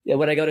Yeah,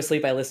 when I go to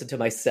sleep, I listen to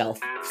myself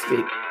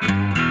speak.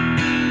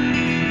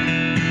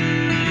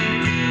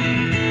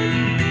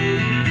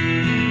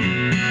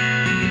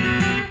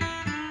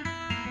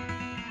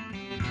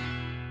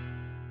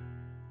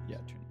 Yeah,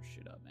 turn your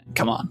shit up, man.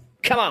 Come on.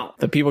 Come on.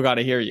 The people got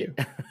to hear you.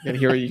 Got to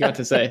hear what you got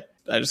to say.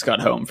 I just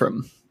got home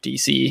from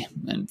DC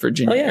and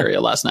Virginia area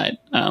last night.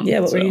 What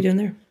were you doing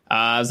there?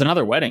 It was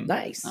another wedding.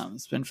 Nice.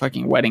 It's been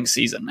fucking wedding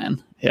season,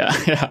 man.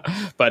 Yeah.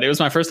 But it was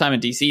my first time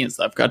in DC and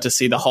stuff. Got to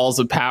see the halls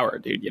of power,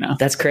 dude,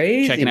 That's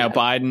crazy. Checking out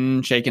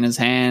Biden, shaking his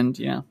hand,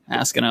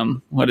 asking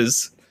him what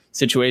his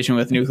situation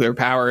with nuclear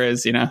power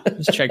is,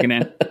 just checking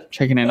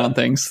in on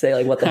things. Say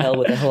like, what the hell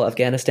with the whole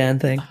Afghanistan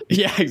thing?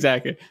 Yeah,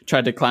 exactly.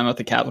 Tried to climb up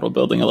the Capitol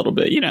building a little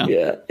bit,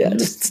 Yeah,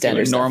 just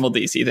standard stuff. Normal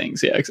DC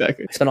things. Yeah,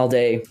 exactly. I spent all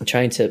day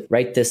trying to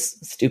write this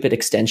stupid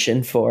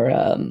extension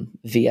for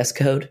VS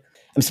Code.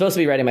 I'm supposed to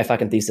be writing my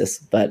fucking thesis,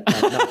 but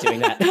I'm not doing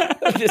that.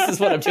 This is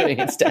what I'm doing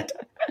instead.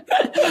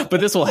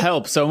 But this will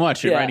help so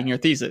much in writing your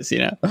thesis,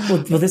 Well,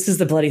 this is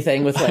the bloody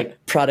thing with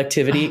like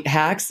productivity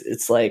hacks.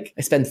 It's like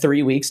I spend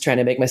 3 weeks trying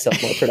to make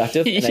myself more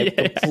productive, and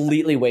I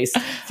completely waste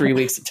 3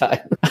 weeks of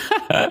time.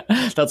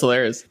 That's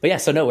hilarious. But yeah,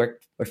 so no,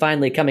 we're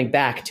finally coming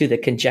back to the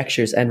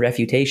Conjectures and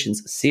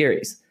Refutations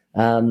series.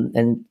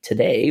 And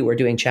today we're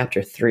doing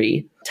chapter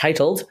 3,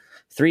 titled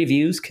 3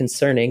 Views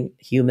Concerning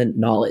Human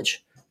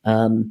Knowledge.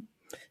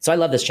 So I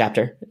love this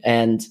chapter,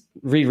 and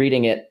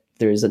rereading it,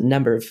 there's a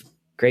number of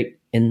great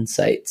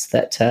insights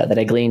that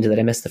I gleaned that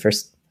I missed the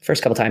first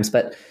couple times,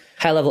 but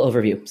high level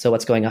overview. So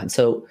what's going on?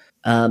 So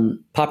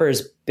Popper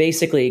is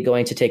basically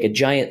going to take a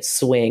giant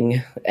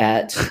swing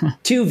at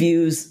 2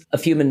 views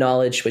of human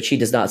knowledge, which he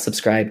does not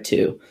subscribe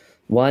to.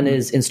 One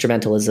is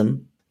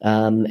instrumentalism,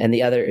 and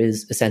the other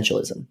is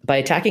essentialism. By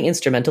attacking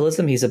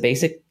instrumentalism,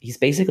 he's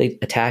basically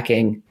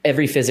attacking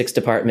every physics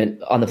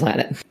department on the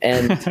planet.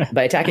 And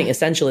by attacking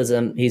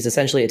essentialism, he's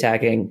essentially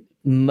attacking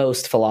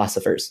most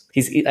philosophers.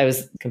 I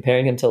was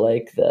comparing him to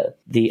like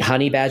the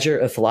honey badger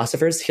of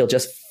philosophers. He'll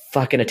just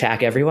fucking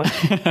attack everyone.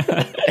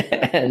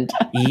 And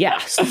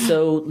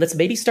so let's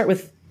maybe start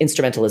with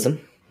instrumentalism.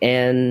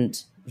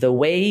 And the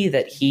way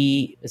that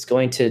he is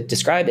going to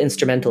describe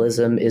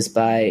instrumentalism is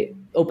by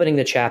opening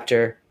the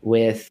chapter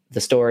with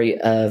the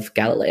story of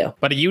Galileo.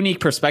 But a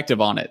unique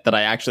perspective on it that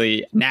I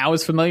actually now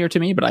is familiar to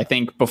me, but I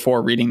think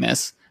before reading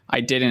this,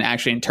 I didn't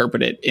actually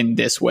interpret it in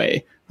this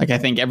way. Like, I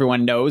think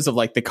everyone knows of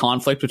like the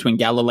conflict between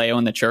Galileo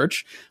and the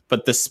church,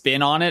 but the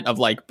spin on it of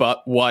like,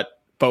 but what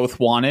both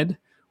wanted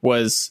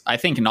was, I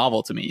think,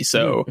 novel to me.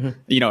 So,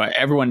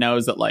 everyone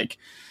knows that like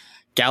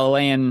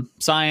Galilean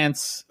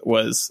science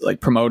was like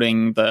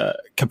promoting the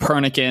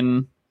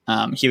Copernican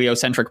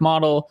heliocentric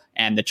model,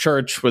 and the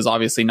church was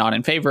obviously not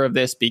in favor of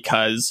this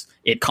because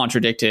it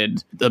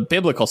contradicted the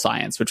biblical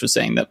science, which was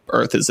saying that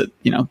Earth is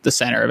the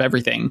center of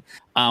everything.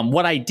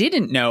 What I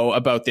didn't know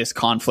about this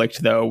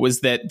conflict, though,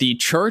 was that the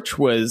church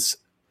was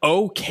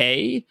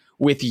okay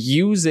with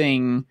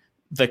using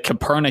the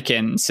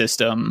Copernican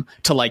system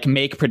to like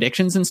make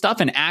predictions and stuff,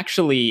 and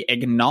actually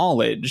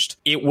acknowledged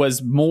it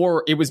was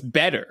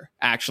better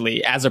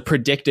actually as a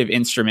predictive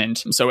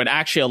instrument. So it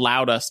actually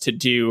allowed us to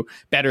do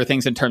better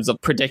things in terms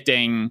of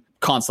predicting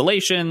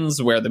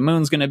constellations, where the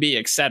moon's going to be,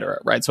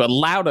 etc. Right. So it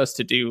allowed us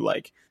to do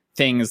like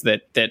things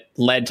that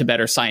led to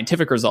better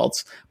scientific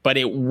results, but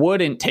it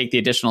wouldn't take the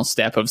additional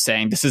step of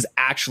saying this is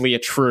actually a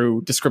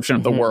true description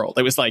of the world.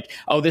 It was like,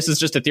 oh, this is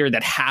just a theory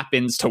that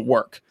happens to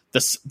work.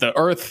 The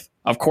Earth,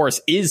 of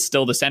course, is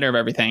still the center of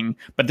everything,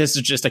 but this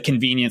is just a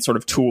convenient sort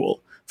of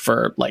tool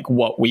for like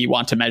what we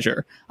want to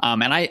measure.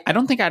 And I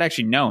don't think I'd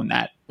actually known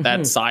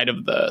that side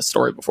of the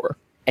story before.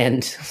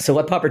 And so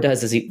what Popper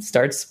does is he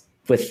starts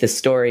with this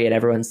story, and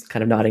everyone's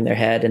kind of nodding their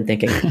head and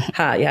thinking,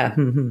 "Ha, yeah."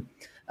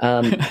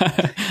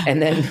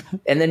 And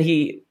then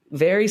he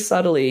very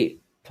subtly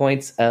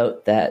points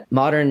out that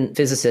modern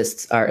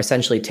physicists are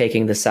essentially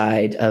taking the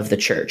side of the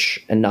church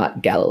and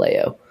not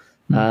Galileo.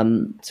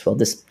 So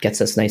this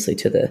gets us nicely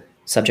to the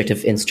subject of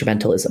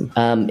instrumentalism.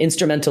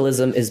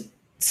 Instrumentalism is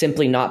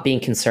simply not being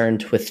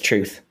concerned with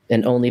truth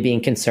and only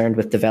being concerned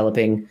with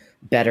developing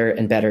better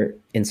and better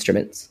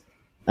instruments.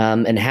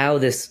 And how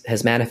this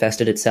has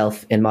manifested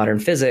itself in modern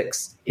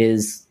physics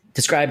is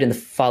described in the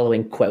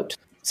following quote.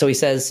 So he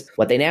says,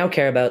 what they now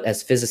care about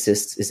as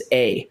physicists is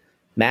A,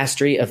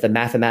 mastery of the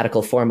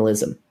mathematical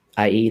formalism,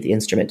 i.e. the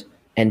instrument,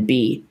 and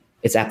B,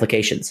 its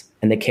applications,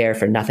 and they care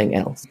for nothing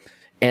else.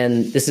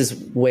 And this is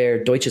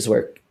where Deutsch's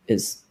work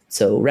is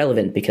so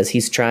relevant, because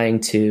he's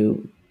trying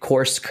to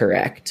course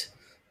correct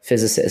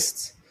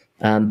physicists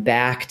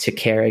back to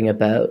caring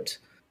about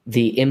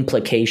the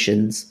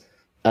implications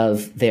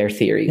of their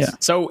theories. Yeah.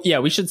 So,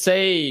 we should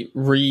say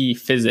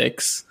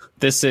re-physics.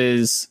 This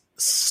is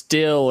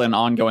still an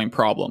ongoing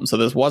problem. So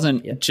this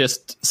wasn't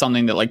just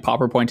something that like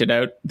Popper pointed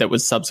out that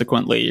was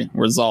subsequently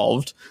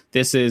resolved.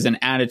 This is an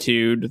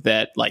attitude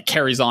that like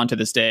carries on to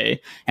this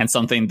day, and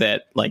something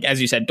that, like,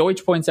 as you said,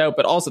 Deutsch points out,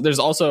 but also there's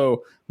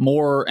also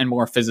more and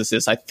more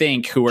physicists, I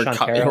think, who are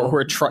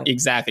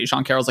exactly.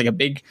 Sean Carroll's like a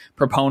big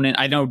proponent.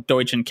 I know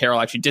Deutsch and Carroll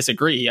actually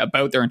disagree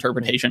about their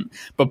interpretation,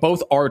 but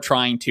both are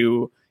trying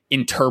to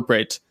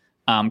interpret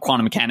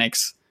quantum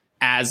mechanics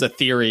as a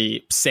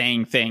theory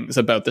saying things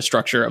about the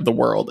structure of the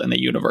world and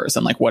the universe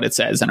and like what it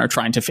says, and are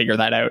trying to figure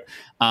that out.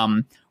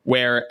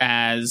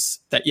 Whereas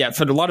that,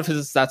 for a lot of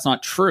physicists, that's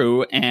not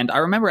true. And I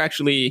remember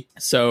actually,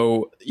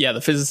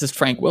 the physicist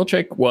Frank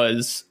Wilczek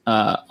was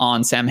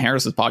on Sam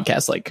Harris's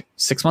podcast like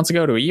 6 months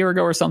ago to a year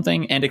ago or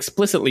something, and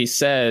explicitly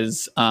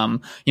says,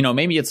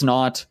 maybe it's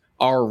not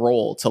our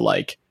role to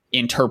like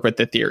interpret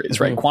the theories,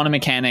 right? Quantum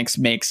mechanics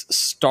makes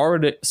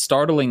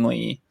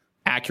startlingly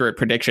accurate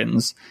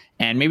predictions,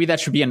 and maybe that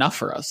should be enough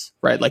for us,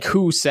 right? Like,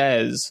 who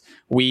says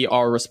we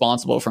are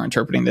responsible for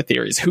interpreting the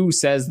theories? Who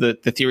says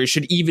that the theory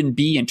should even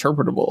be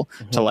interpretable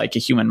to like a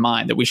human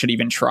mind, that we should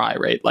even try,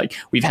 right? Like,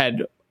 we've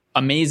had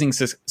amazing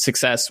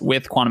success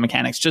with quantum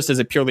mechanics just as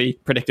a purely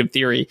predictive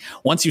theory.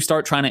 Once you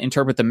start trying to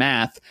interpret the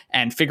math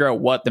and figure out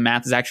what the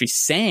math is actually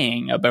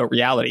saying about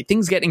reality,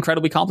 things get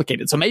incredibly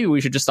complicated. So maybe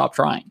we should just stop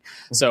trying.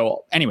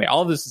 So anyway,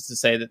 all of this is to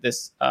say that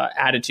this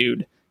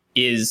attitude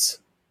is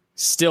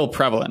still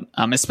prevalent,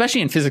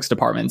 especially in physics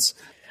departments.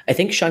 I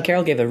think Sean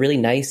Carroll gave a really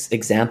nice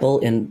example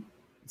in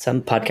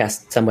some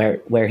podcast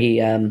somewhere where he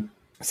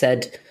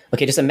said,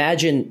 okay, just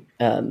imagine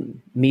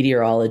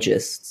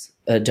meteorologists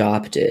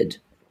adopted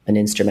an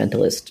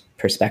instrumentalist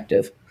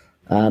perspective,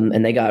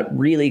 and they got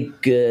really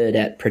good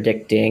at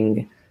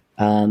predicting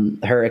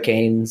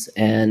hurricanes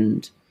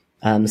and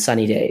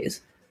sunny days.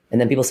 And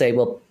then people say,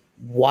 well,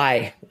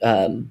 why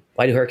do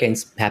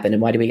hurricanes happen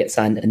and why do we get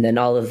sun? And then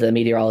all of the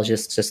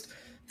meteorologists just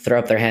throw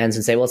up their hands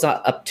and say, well, it's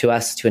not up to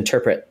us to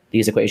interpret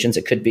these equations.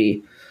 It could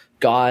be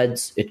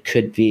gods, it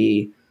could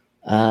be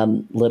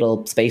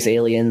little space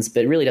aliens,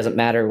 but it really doesn't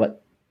matter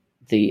what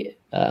the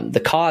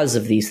cause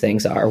of these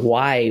things are,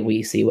 why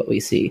we see what we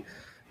see.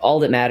 All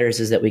that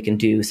matters is that we can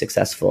do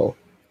successful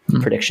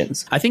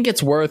predictions. I think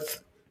it's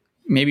worth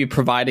maybe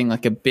providing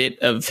like a bit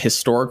of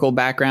historical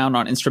background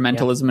on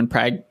instrumentalism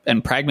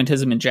and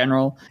pragmatism in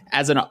general.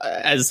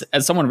 As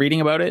someone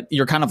reading about it,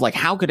 you're kind of like,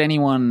 how could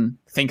anyone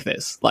think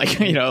this? Like,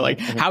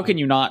 how can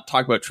you not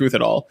talk about truth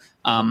at all?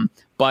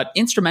 But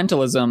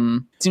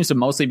instrumentalism seems to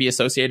mostly be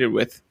associated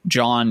with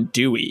John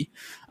Dewey,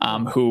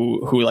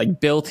 who like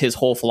built his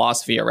whole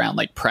philosophy around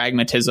like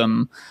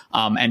pragmatism,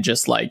 and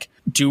just like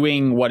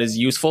doing what is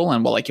useful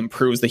and what like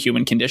improves the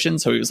human condition.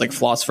 So he was like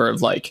philosopher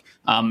of like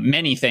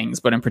many things,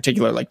 but in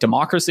particular like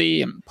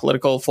democracy and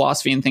political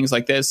philosophy and things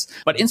like this.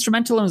 But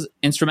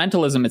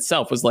instrumentalism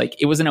itself was like,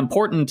 it was an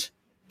important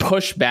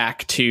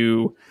pushback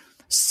to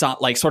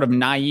sort of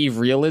naive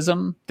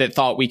realism that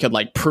thought we could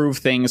like prove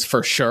things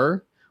for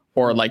sure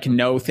or like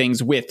know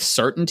things with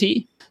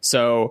certainty.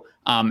 So,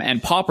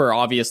 and Popper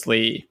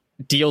obviously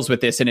deals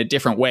with this in a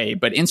different way,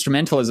 but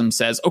instrumentalism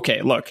says,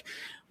 okay, look,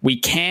 we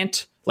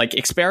can't, like,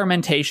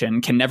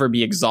 experimentation can never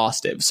be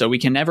exhaustive. So we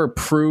can never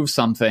prove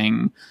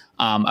something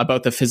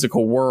about the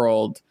physical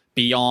world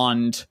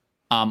beyond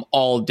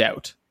all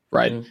doubt,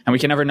 right? And we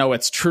can never know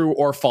it's true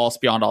or false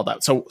beyond all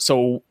doubt.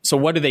 So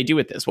what do they do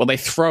with this? Well, they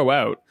throw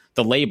out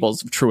the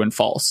labels of true and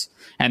false,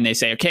 and they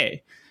say,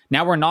 okay,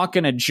 now we're not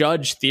going to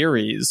judge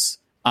theories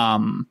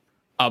on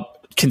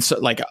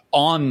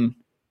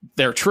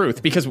their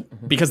truth because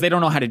they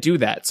don't know how to do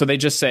that. So they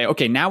just say,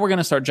 okay, now we're going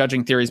to start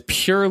judging theories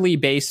purely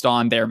based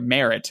on their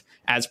merit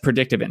as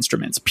predictive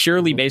instruments,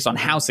 purely based on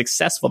how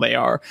successful they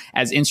are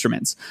as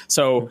instruments.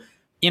 So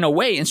in a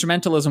way,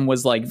 instrumentalism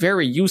was like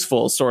very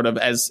useful, sort of,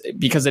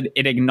 because it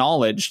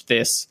acknowledged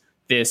this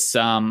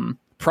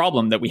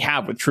problem that we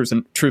have with truth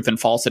and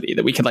falsity,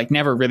 that we could like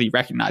never really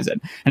recognize it.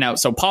 And now,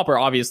 so Popper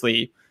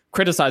obviously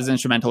criticizes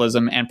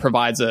instrumentalism and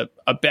provides a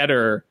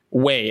better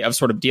way of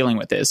sort of dealing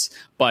with this.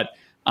 But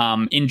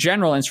in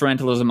general,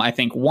 instrumentalism, I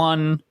think,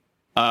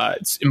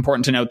 it's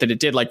important to note that it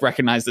did like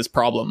recognize this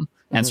problem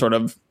and sort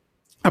of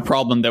a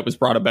problem that was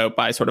brought about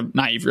by sort of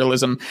naive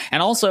realism.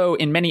 And also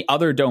in many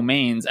other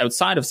domains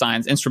outside of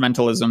science,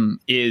 instrumentalism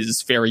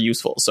is very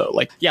useful. So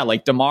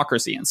like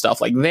democracy and stuff,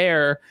 like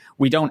there,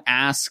 we don't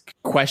ask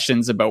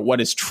questions about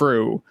what is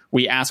true.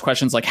 We ask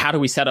questions like, how do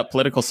we set up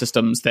political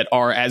systems that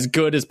are as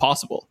good as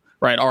possible,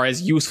 right? Are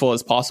as useful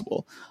as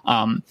possible.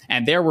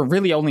 And there we're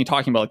really only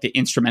talking about like the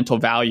instrumental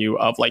value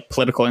of like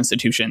political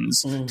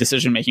institutions,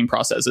 decision-making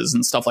processes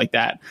and stuff like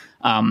that.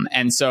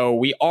 And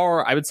so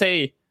I would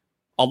say,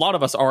 a lot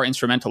of us are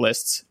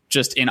instrumentalists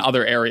just in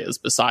other areas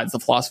besides the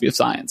philosophy of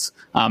science.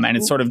 And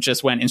it's sort of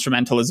just when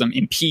instrumentalism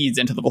impedes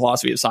into the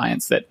philosophy of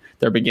science that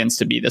there begins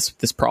to be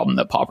this problem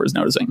that Popper is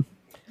noticing.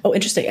 Oh,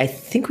 interesting. I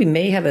think we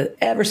may have an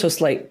ever so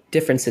slight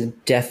difference in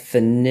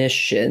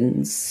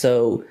definitions.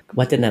 So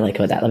what didn't I like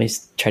about that? Let me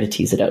just try to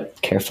tease it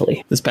out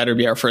carefully. This better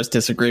be our first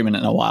disagreement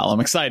in a while. I'm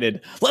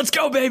excited. Let's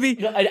go,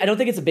 baby. I don't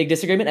think it's a big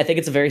disagreement. I think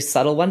it's a very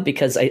subtle one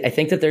because I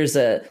think that there's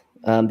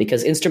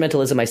because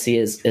instrumentalism I see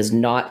is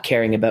not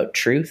caring about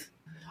truth.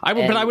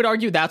 But I would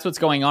argue that's what's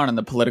going on in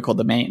the political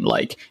domain.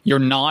 Like, you're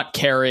not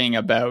caring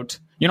about,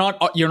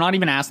 you're not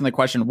even asking the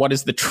question, what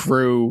is the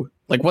true,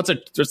 like, what's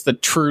the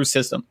true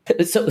system?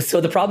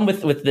 So the problem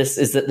with this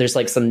is that there's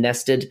like some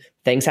nested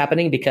things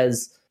happening,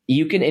 because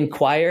you can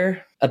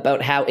inquire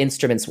about how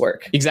instruments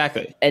work.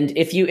 Exactly. And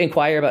if you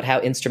inquire about how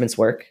instruments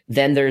work,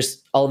 then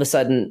there's all of a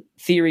sudden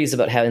theories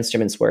about how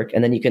instruments work.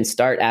 And then you can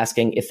start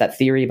asking if that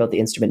theory about the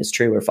instrument is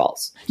true or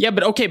false. Yeah,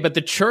 but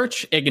the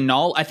church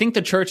I think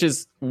the church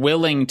is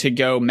willing to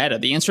go meta.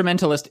 The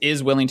instrumentalist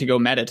is willing to go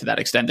meta to that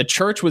extent. The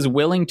church was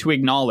willing to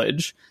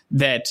acknowledge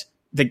that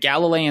the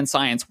Galilean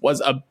science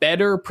was a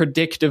better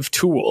predictive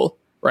tool,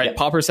 right? Yep.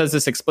 Popper says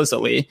this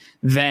explicitly,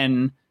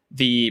 than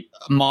the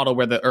model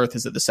where the Earth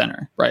is at the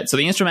center, right? So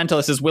the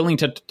instrumentalist is willing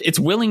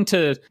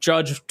to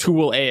judge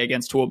tool A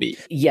against tool B.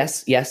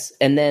 Yes.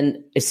 And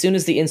then as soon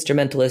as the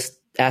instrumentalist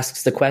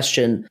asks the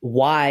question,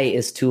 why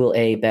is tool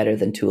A better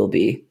than tool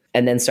B?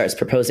 And then starts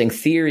proposing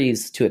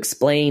theories to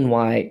explain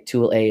why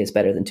tool A is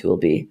better than tool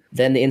B,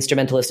 then the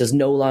instrumentalist is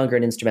no longer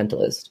an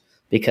instrumentalist,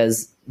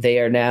 because they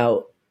are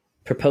now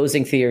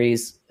proposing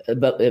theories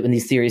about, and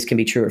these theories can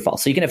be true or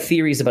false. So you can have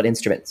theories about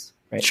instruments.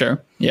 Right?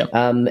 Sure. Yeah.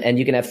 And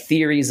you can have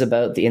theories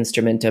about the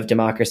instrument of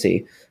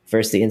democracy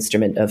versus the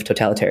instrument of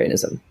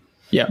totalitarianism.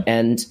 Yeah.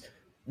 And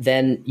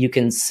then you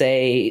can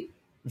say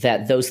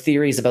that those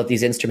theories about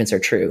these instruments are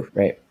true,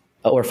 right?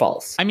 Or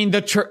false. I mean,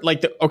 the church,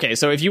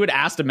 so if you had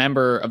asked a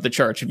member of the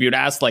church, if you had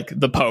asked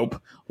the Pope,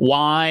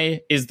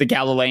 why is the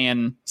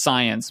Galilean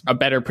science a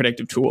better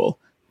predictive tool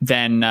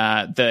than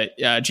the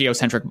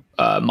geocentric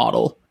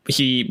model,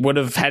 he would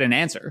have had an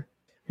answer.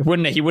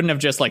 He wouldn't have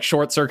just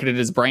short-circuited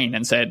his brain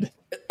and said,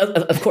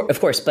 of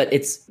course, but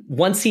it's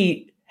once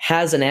he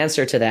has an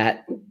answer to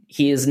that,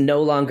 he is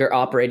no longer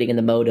operating in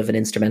the mode of an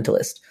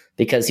instrumentalist,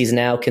 because he's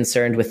now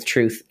concerned with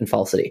truth and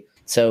falsity.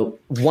 So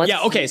once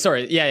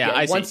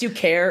once you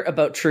care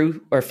about true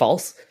or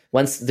false,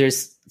 once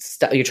there's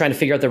you're trying to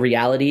figure out the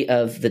reality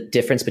of the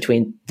difference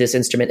between this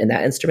instrument and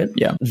that instrument,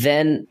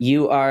 then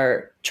you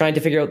are trying to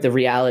figure out the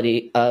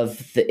reality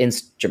of the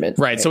instrument.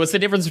 Right. So it's the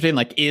difference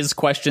between is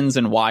questions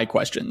and why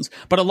questions.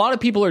 But a lot of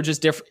people are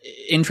just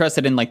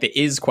interested in the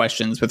is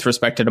questions with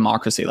respect to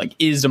democracy.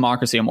 Is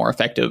democracy a more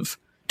effective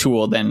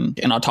tool than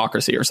an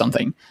autocracy or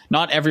something?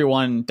 Not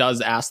everyone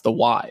does ask the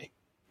why.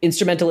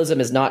 Instrumentalism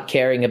is not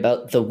caring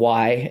about the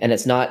why, and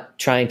it's not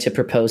trying to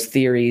propose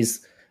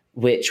theories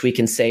which we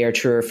can say are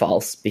true or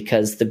false,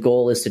 because the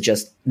goal is to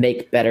just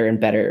make better and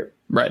better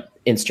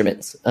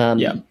instruments.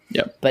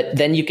 But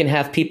then you can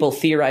have people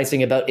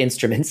theorizing about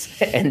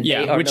instruments, and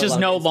which is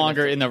no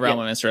longer in the realm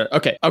of instrument.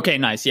 Okay,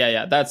 nice.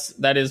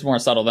 That is more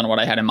subtle than what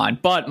I had in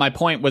mind. But my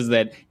point was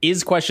that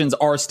is questions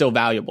are still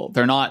valuable.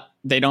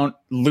 They don't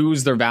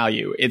lose their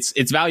value.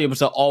 It's valuable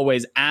to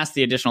always ask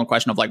the additional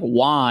question of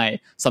why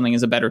something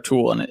is a better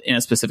tool in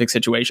a specific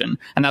situation.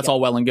 And that's all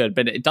well and good,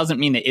 but it doesn't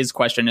mean the is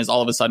question is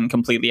all of a sudden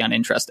completely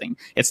uninteresting.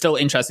 It's still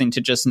interesting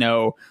to just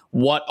know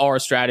what are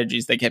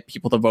strategies that get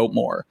people to vote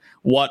more.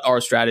 What are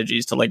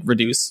strategies to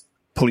reduce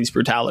police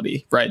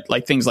brutality, right?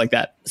 Things like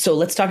that. So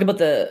let's talk about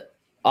the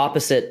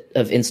opposite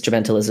of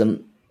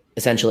instrumentalism,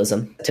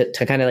 essentialism,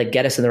 to kind of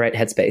get us in the right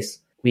headspace.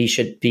 We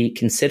should be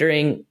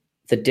considering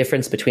the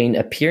difference between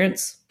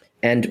appearance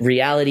and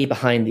reality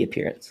behind the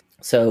appearance.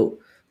 So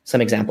some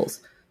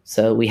examples.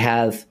 So we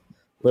have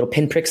little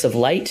pinpricks of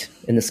light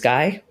in the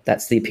sky.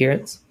 That's the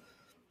appearance.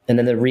 And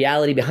then the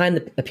reality behind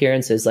the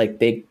appearance is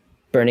big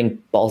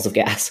burning balls of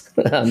gas,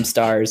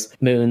 stars,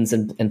 moons,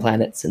 and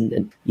planets.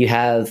 And you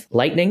have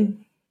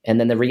lightning. And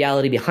then the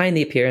reality behind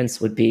the appearance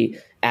would be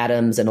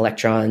atoms and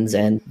electrons.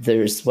 And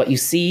there's what you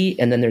see,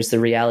 and then there's the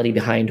reality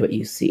behind what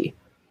you see.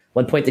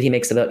 One point that he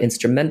makes about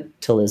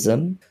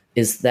instrumentalism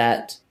is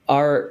that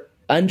our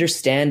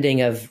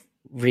understanding of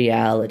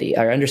reality,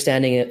 our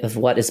understanding of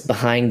what is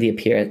behind the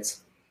appearance,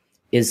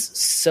 is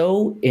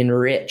so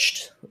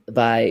enriched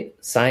by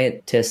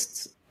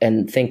scientists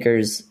and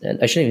thinkers, and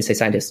I shouldn't even say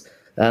scientists,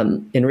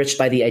 enriched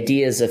by the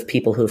ideas of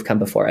people who have come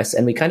before us.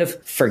 And we kind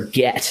of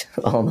forget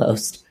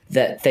almost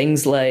that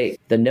things like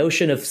the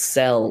notion of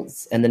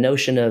cells and the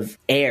notion of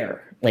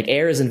air,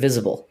 air is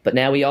invisible, but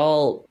now we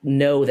all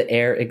know that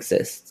air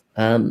exists.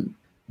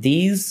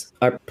 These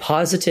are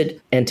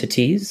posited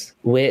entities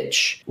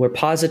which were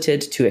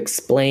posited to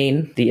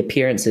explain the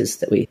appearances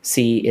that we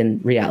see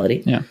in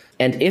reality. Yeah.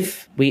 And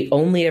if we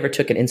only ever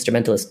took an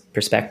instrumentalist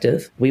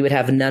perspective, we would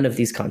have none of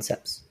these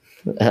concepts.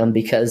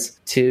 Because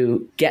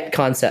to get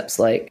concepts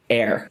like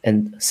air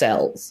and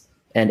cells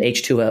and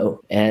H2O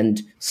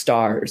and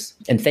stars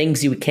and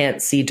things you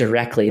can't see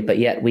directly, but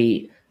yet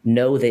we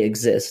know they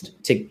exist,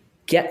 to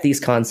get these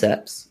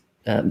concepts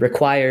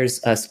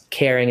requires us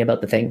caring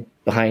about the thing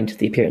behind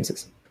the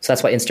appearances. So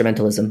that's why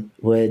instrumentalism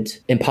would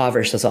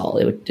impoverish us all.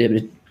 It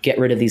would get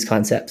rid of these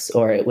concepts,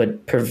 or it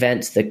would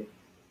prevent the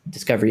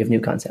discovery of new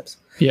concepts.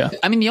 Yeah.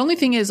 I mean, the only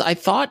thing is, I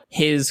thought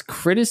his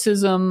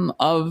criticism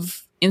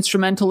of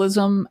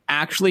instrumentalism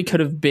actually could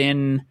have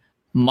been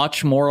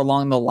much more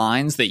along the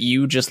lines that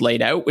you just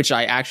laid out, which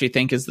I actually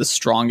think is the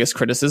strongest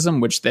criticism,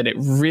 which that it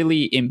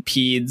really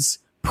impedes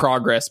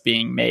progress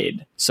being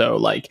made.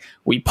 So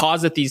we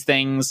posit these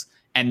things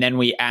and then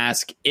we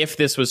ask if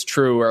this was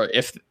true, or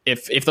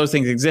if those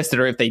things existed,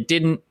 or if they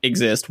didn't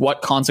exist,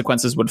 what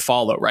consequences would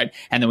follow, right?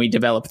 And then we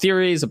develop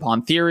theories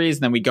upon theories,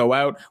 and then we go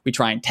out, we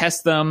try and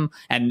test them,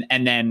 and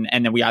then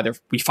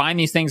we find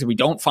these things, and we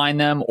don't find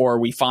them, or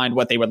we find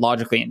what they would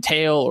logically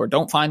entail, or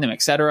don't find them,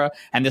 etc.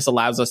 And this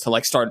allows us to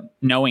like start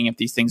knowing if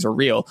these things are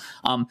real.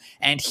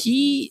 And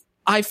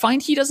I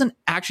find he doesn't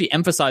actually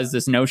emphasize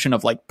this notion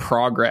of like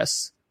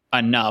progress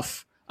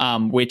enough.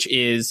 Which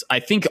is, I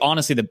think,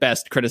 honestly, the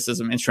best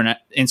criticism,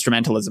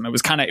 instrumentalism.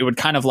 It would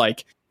kind of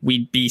like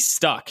we'd be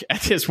stuck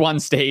at this one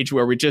stage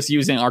where we're just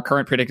using our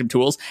current predictive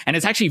tools. And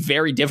it's actually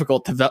very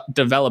difficult to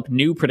develop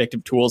new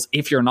predictive tools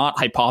if you're not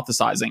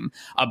hypothesizing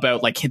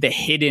about like the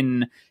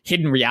hidden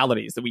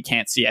realities that we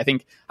can't see. I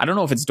don't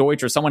know if it's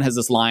Deutsch or someone has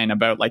this line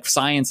about like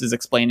science is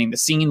explaining the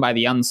seen by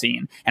the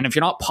unseen. And if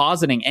you're not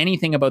positing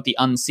anything about the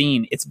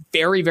unseen, it's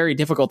very, very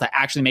difficult to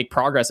actually make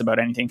progress about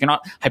anything. If you're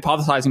not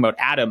hypothesizing about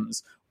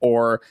atoms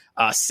or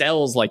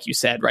cells, like you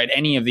said, right?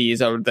 Any of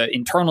these are the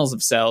internals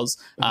of cells,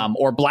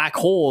 or black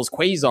holes,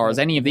 quasars,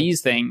 any of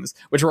these things,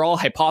 which were all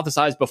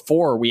hypothesized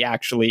before we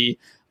actually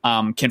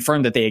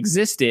confirmed that they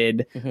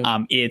existed.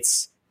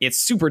 It's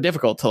super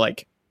difficult to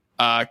like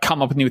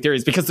come up with new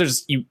theories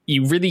because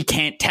you really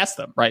can't test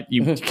them, right?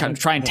 You kind of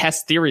try and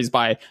test theories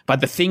by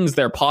the things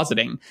they're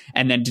positing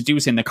and then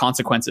deducing the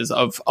consequences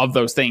of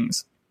those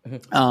things.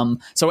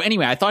 So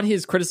anyway, I thought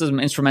his criticism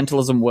of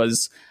instrumentalism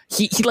was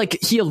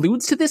he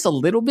alludes to this a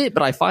little bit,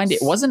 but I find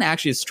it wasn't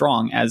actually as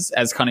strong as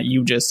kind of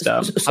you just.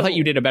 I thought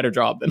you did a better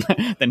job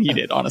than he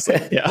did,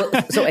 honestly. Yeah.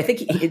 Well, so I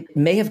think it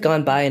may have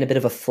gone by in a bit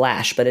of a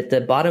flash, but at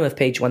the bottom of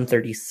page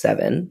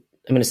 137,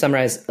 I'm going to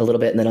summarize a little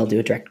bit and then I'll do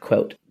a direct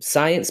quote.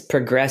 Science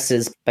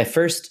progresses by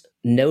first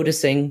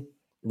noticing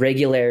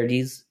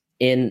regularities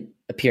in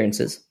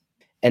appearances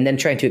and then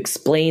trying to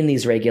explain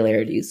these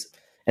regularities.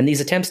 And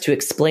these attempts to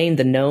explain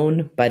the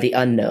known by the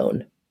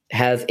unknown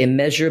have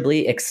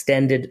immeasurably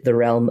extended the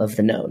realm of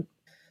the known.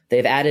 They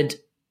have added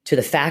to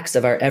the facts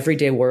of our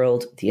everyday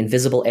world the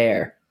invisible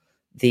air,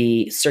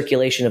 the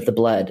circulation of the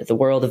blood, the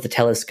world of the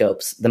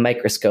telescopes, the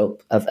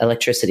microscope, of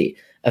electricity,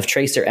 of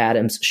tracer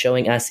atoms,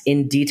 showing us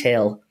in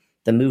detail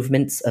the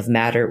movements of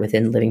matter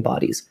within living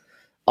bodies.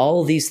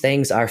 All these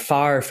things are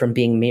far from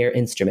being mere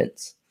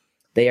instruments.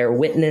 They are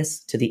witness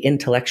to the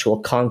intellectual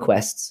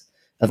conquests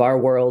of our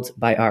world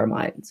by our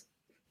minds.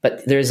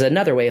 But there's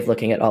another way of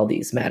looking at all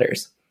these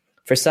matters.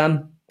 For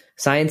some,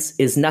 science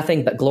is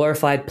nothing but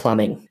glorified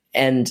plumbing.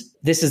 And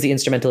this is the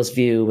instrumentalist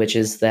view, which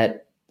is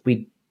that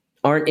we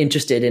aren't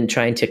interested in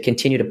trying to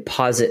continue to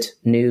posit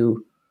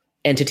new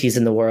entities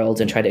in the world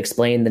and try to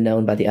explain the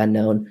known by the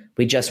unknown.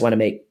 We just want to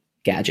make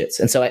gadgets.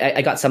 And so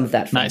I got some of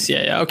that. Nice.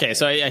 Yeah. Okay.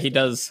 So yeah, he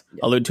does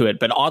allude to it,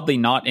 but oddly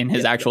not in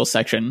his actual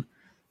section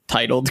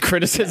titled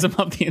Criticism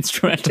of the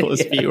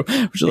Instrumentalist View,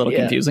 which is a little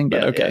confusing,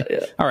 but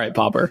okay. All right,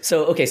 Popper.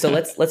 So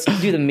let's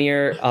do the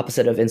mere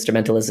opposite of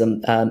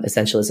instrumentalism,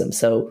 essentialism.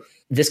 So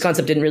this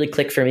concept didn't really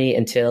click for me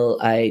until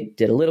I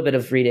did a little bit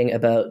of reading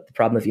about the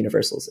problem of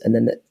universals, and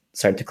then it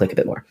started to click a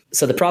bit more.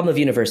 So the problem of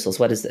universals,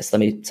 what is this? Let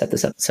me set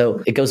this up.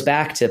 So it goes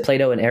back to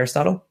Plato and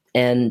Aristotle,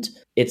 and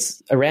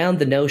it's around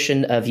the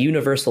notion of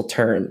universal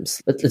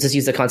terms. Let's just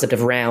use the concept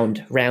of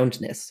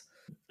roundness.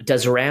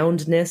 Does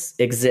roundness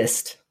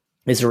exist?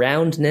 Is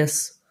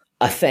roundness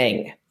a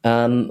thing?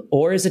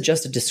 Or is it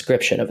just a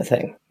description of a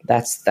thing?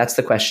 That's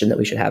the question that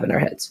we should have in our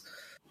heads.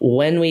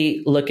 When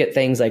we look at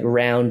things like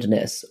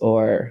roundness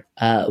or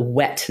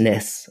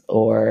wetness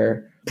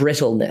or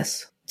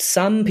brittleness,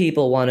 some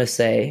people want to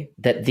say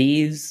that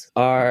these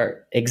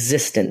are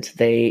existent.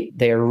 They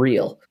are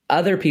real.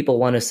 Other people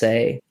want to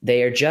say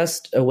they are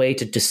just a way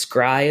to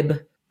describe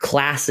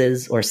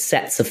classes or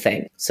sets of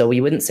things. So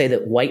we wouldn't say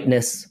that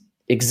whiteness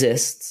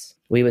exists.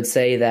 We would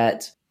say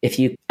that if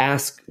you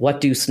ask,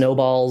 what do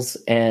snowballs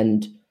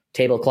and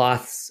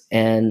tablecloths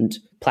and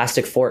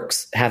plastic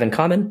forks have in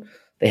common?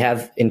 They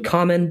have in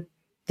common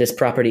this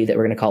property that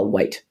we're going to call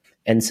white.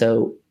 And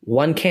so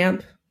one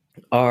camp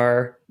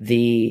are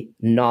the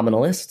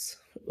nominalists,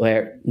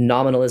 where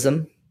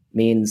nominalism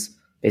means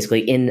basically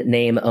in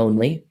name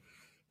only.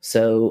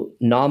 So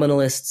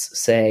nominalists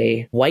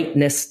say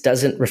whiteness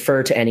doesn't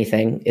refer to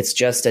anything. It's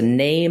just a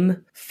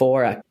name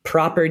for a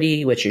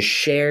property which is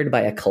shared by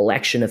a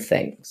collection of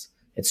things.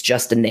 It's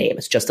just a name.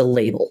 It's just a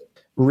label.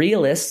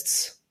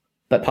 Realists,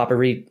 but Popper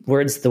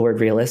rewords the word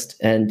realist,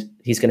 and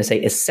he's going to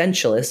say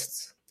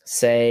essentialists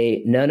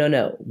say,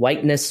 no.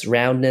 Whiteness,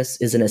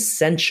 roundness is an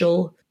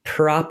essential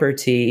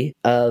property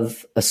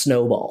of a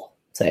snowball,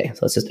 say.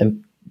 So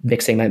I'm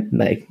mixing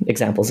my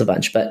examples a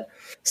bunch. But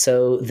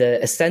so the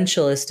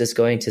essentialist is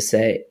going to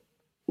say,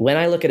 when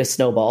I look at a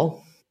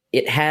snowball,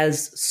 it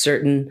has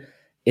certain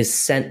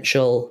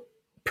essential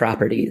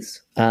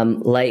properties,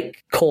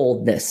 like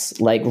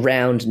coldness, like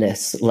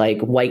roundness,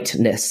 like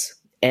whiteness.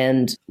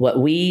 And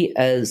what we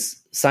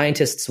as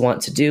scientists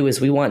want to do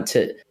is we want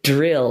to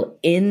drill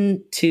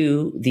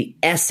into the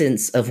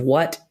essence of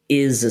what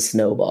is a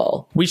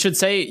snowball? We should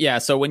say, yeah.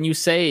 So when you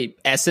say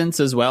essence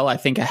as well, I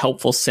think a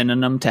helpful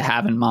synonym to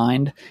have in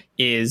mind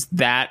is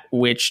that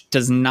which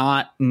does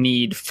not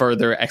need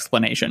further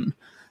explanation.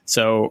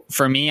 So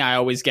for me, I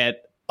always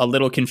get a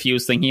little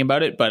confused thinking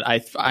about it, but I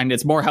find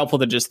it's more helpful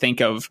to just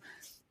think of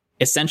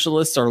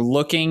essentialists are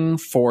looking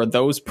for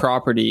those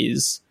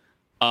properties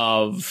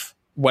of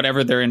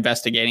whatever they're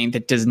investigating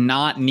that does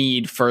not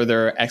need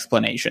further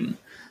explanation.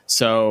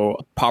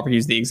 So Popper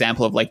used the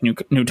example of like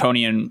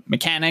Newtonian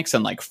mechanics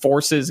and like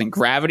forces and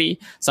gravity.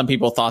 Some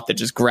people thought that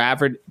just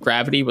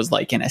gravity was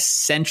like an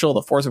essential,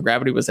 the force of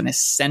gravity was an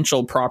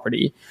essential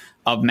property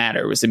of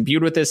matter. It was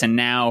imbued with this. And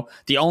now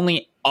the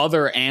only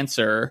other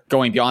answer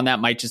going beyond that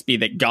might just be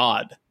that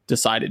God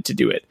decided to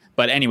do it.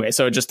 But anyway,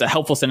 so just a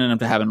helpful synonym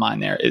to have in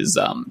mind there is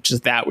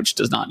just that which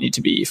does not need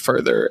to be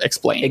further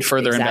explained,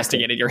 further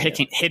investigated. You're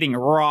hitting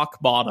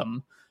rock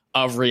bottom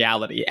of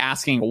reality.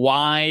 Asking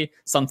why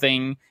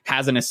something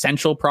has an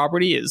essential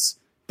property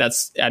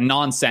that's a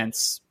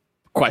nonsense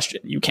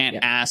question. You can't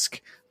ask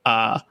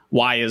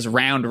why is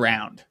round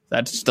round.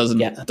 That just doesn't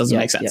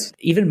make sense.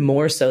 Even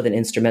more so than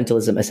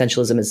instrumentalism,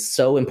 essentialism is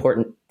so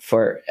important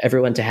for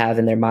everyone to have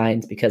in their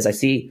minds, because I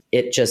see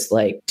it just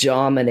like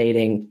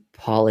dominating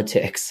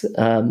politics.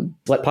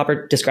 What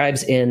Popper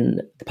describes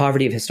in The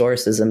Poverty of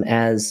Historicism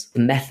as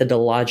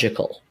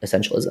methodological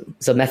essentialism.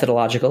 So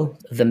methodological,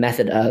 the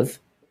method of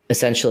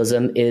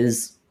essentialism,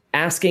 is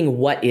asking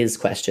what is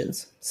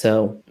questions.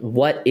 So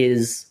what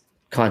is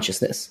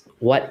consciousness?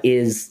 What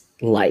is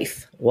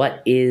life?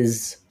 What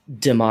is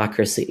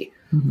democracy?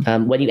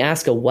 Mm-hmm. When you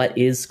ask a what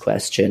is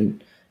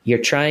question, you're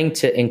trying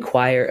to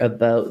inquire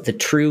about the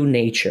true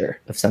nature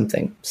of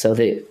something. So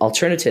the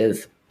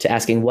alternative to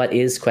asking what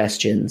is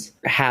questions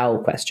are how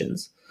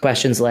questions.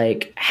 Questions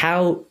like,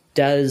 how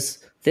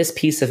does this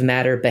piece of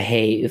matter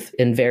behave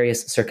in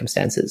various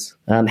circumstances?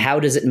 How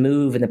does it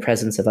move in the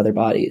presence of other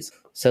bodies?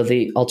 So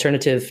the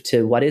alternative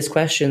to what is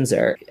questions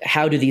are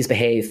how do these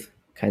behave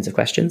kinds of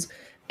questions.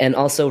 And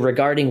also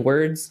regarding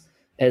words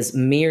as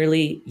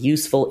merely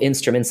useful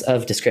instruments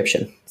of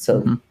description.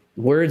 So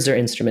words are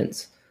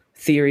instruments,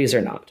 theories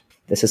are not.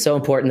 This is so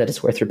important that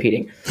it's worth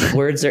repeating.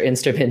 Words are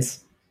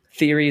instruments,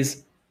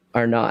 theories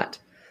are not.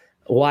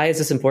 Why is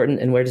this important,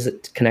 and where does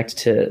it connect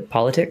to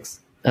politics?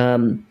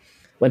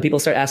 When people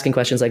start asking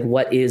questions like,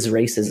 what is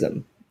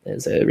racism,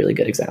 is a really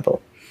good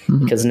example.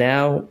 Because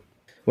now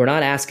we're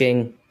not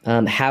asking,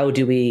 how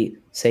do we,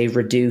 say,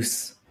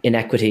 reduce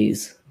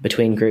inequities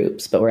between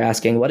groups, but we're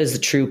asking, what is the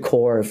true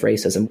core of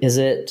racism? Is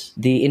it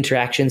the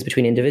interactions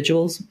between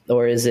individuals,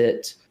 or is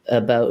it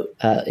about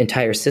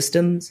entire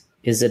systems?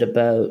 Is it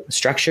about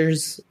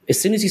structures? As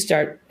soon as you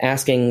start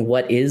asking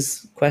what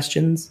is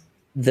questions,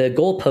 the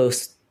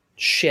goalposts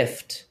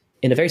shift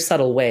in a very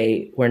subtle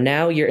way, where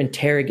now you're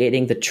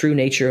interrogating the true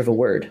nature of a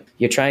word.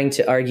 You're trying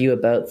to argue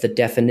about the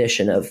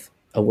definition of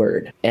a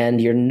word, and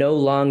you're no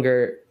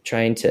longer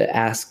trying to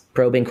ask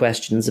probing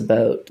questions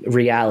about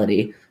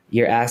reality.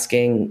 You're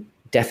asking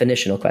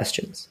definitional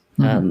questions.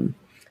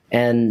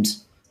 And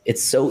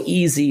it's so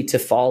easy to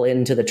fall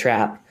into the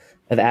trap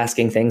of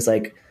asking things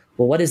like,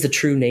 well, what is the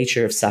true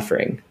nature of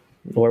suffering?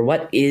 Or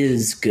what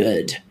is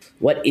good?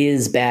 What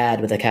is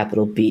bad with a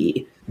capital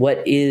B?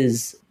 What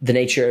is the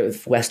nature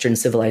of Western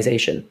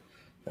civilization?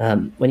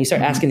 When you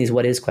start asking these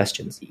what is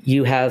questions,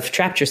 you have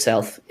trapped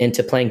yourself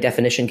into playing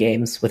definition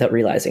games without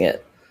realizing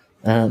it.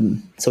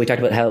 So we talked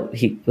about how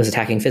he was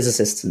attacking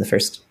physicists in the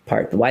first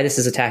part. But why this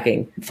is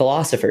attacking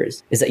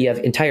philosophers is that you have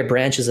entire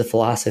branches of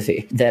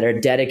philosophy that are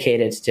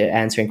dedicated to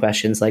answering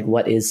questions like,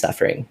 what is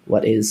suffering?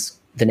 What is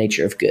the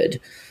nature of good?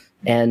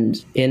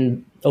 And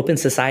in Open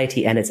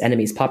Society and Its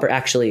Enemies, Popper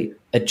actually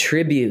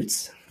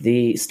attributes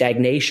the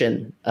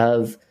stagnation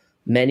of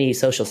many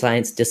social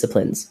science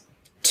disciplines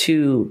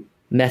to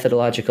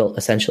methodological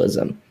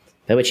essentialism,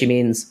 by which he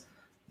means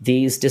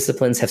these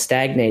disciplines have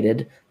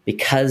stagnated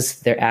because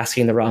they're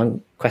asking the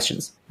wrong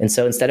questions. And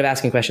so instead of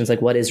asking questions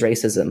like, what is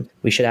racism?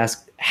 We should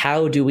ask,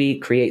 how do we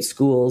create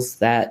schools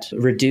that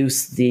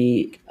reduce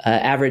the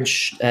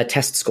average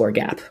test score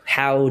gap?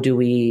 How do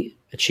we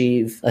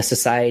achieve a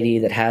society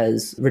that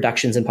has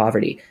reductions in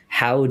poverty?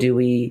 How do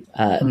we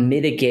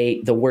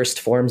mitigate the worst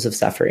forms of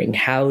suffering?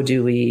 How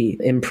do we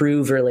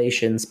improve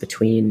relations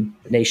between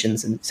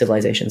nations and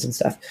civilizations and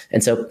stuff?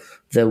 And so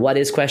the what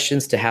is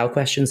questions to how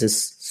questions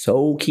is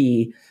so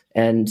key.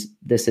 And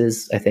this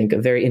is, I think, a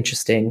very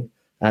interesting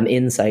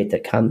insight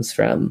that comes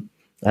from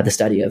the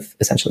study of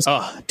essentialism.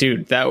 Oh,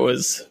 dude, that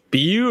was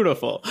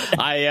beautiful.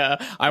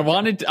 I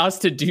wanted us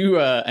to do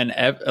an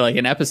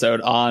episode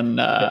on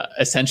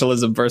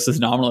essentialism versus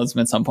nominalism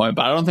at some point,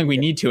 but I don't think we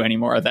need to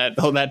anymore.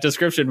 That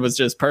description was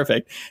just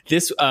perfect.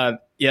 This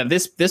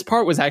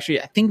part was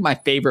actually, I think, my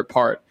favorite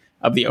part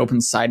of the Open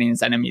Society and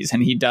Its Enemies,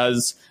 and he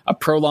does a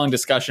prolonged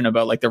discussion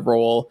about like the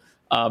role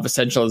of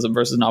essentialism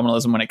versus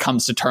nominalism when it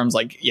comes to terms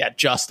like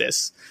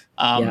justice,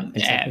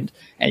 exactly.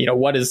 and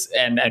what is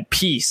and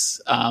peace,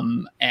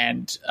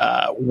 and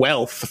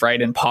wealth,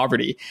 right, and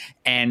poverty,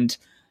 and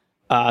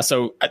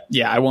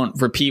I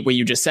won't repeat what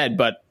you just said,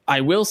 but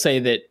I will say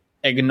that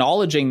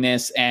acknowledging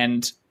this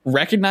and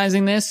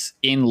recognizing this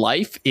in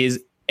life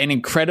is an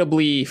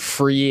incredibly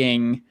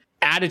freeing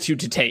attitude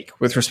to take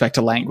with respect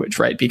to language,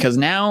 right? Because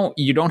now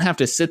you don't have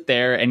to sit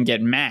there and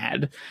get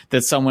mad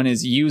that someone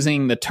is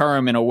using the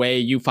term in a way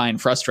you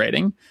find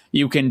frustrating.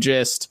 You can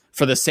just,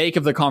 for the sake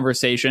of the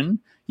conversation,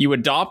 you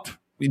adopt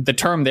the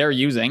term they're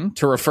using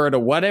to refer to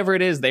whatever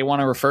it is they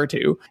want to refer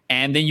to.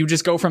 And then you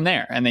just go from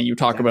there. And then you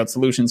talk about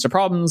solutions to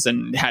problems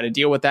and how to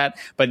deal with that.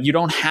 But you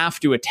don't have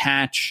to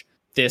attach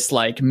this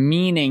like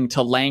meaning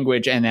to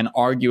language and then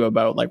argue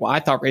about like, well, I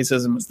thought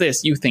racism was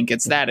this, you think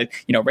it's that.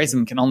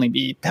 Racism can only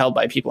be held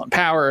by people in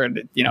power,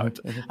 and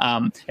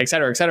et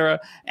cetera, et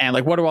cetera. And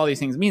like, what do all these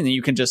things mean? And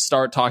you can just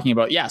start talking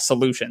about,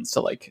 solutions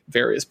to like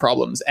various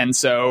problems. And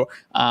so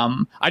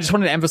I just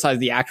wanted to emphasize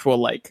the actual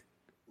like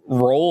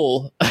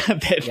role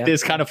that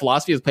this kind of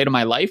philosophy has played in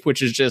my life,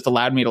 which has just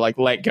allowed me to like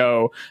let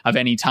go of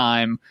any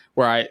time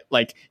where I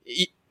like,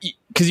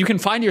 because you can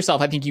find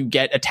yourself, I think you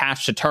get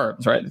attached to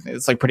terms, right?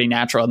 It's like pretty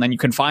natural. And then you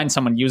can find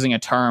someone using a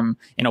term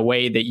in a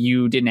way that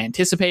you didn't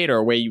anticipate or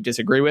a way you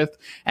disagree with.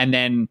 And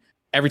then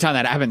every time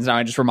that happens, now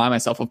I just remind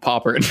myself of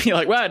Popper and be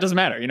like, well, it doesn't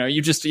matter.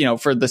 You just,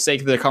 for the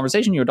sake of the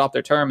conversation, you adopt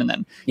their term and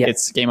then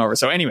it's game over.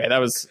 So anyway, that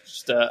was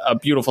just a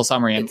beautiful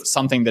summary and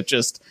something that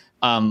just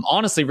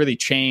honestly really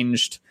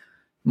changed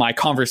my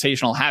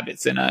conversational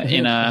habits in a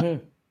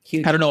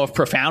huge, I don't know if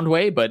profound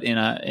way, but in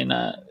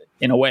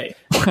a way.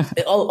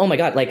 oh my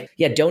God. Like,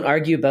 don't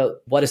argue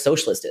about what a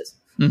socialist is.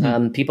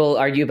 People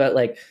argue about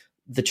like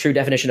the true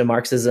definition of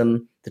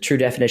Marxism, the true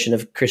definition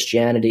of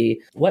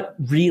Christianity. What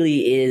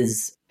really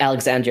is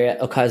Alexandria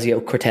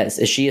Ocasio-Cortez?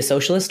 Is she a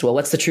socialist? Well,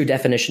 what's the true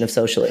definition of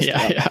socialist?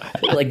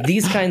 Like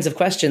these kinds of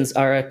questions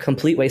are a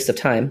complete waste of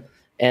time.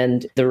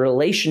 And the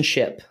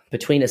relationship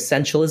between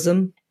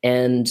essentialism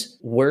and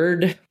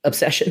word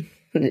obsession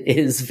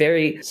is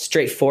very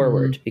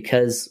straightforward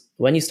because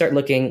when you start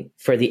looking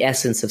for the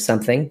essence of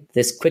something,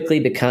 this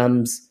quickly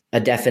becomes a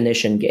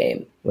definition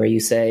game where you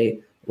say,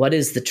 what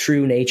is the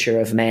true nature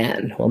of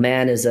man? Well,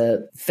 man is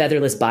a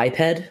featherless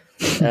biped,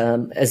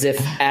 as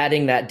if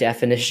adding that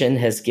definition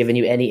has given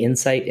you any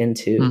insight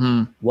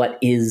into what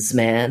is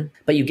man.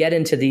 But you get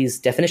into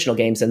these definitional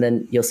games and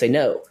then you'll say,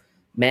 no,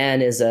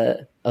 man is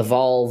a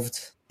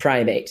evolved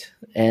primate.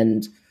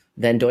 And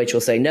then Deutsch will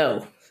say,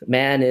 no,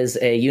 man is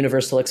a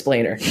universal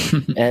explainer.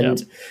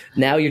 And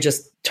now you're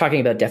just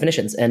talking about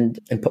definitions. And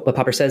what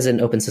Popper says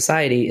in Open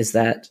Society is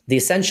that the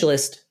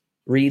essentialist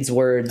reads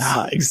words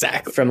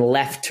from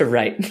left to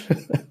right.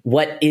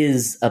 What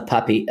is a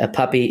puppy? A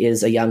puppy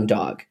is a young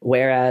dog.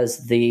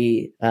 Whereas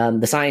the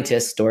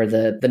scientist or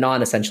the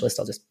non-essentialist,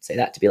 I'll just say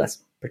that to be less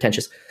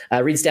pretentious,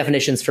 reads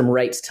definitions from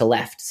right to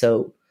left.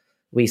 So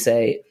we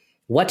say,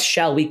 what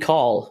shall we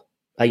call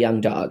a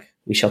young dog?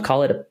 We shall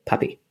call it a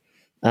puppy.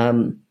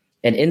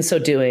 And in so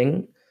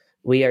doing,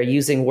 we are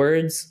using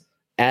words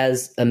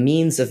as a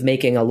means of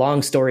making a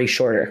long story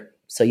shorter.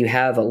 So you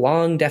have a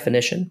long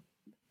definition,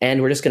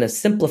 and we're just going to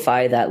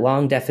simplify that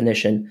long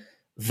definition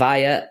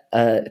via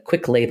a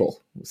quick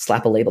label,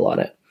 slap a label on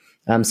it.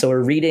 So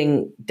we're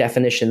reading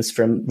definitions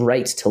from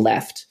right to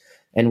left,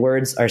 and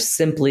words are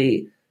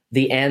simply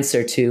the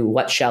answer to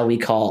what shall we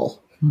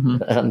call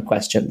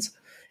questions.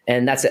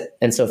 And that's it.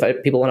 And so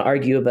if people want to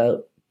argue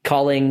about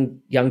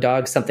calling young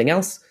dogs something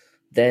else,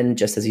 then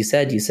just as you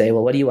said, you say,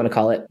 well, what do you want to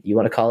call it? You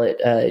want to call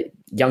it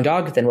young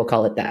dog? Then we'll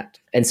call it that.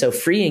 And so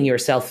freeing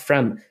yourself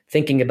from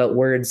thinking about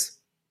words,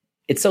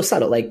 it's so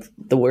subtle, like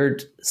the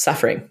word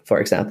suffering, for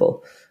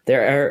example.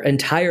 There are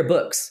entire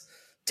books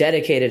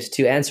dedicated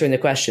to answering the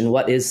question,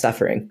 what is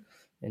suffering?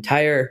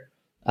 Entire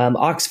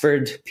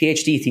Oxford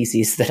PhD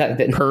theses that I've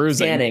been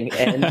scanning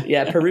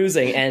and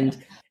perusing.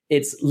 And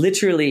it's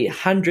literally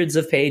hundreds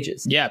of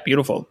pages. Yeah,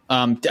 beautiful.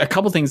 A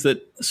couple things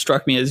that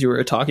struck me as you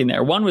were talking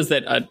there. One was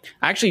that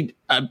actually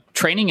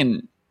training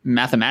in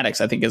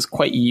mathematics, I think, is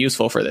quite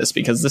useful for this,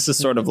 because this is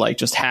sort of like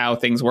just how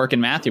things work in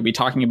math. You'll be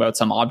talking about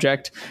some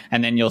object,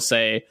 and then you'll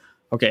say,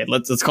 okay,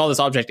 let's call this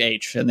object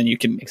H, and then you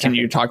can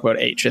continue to talk about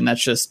H, and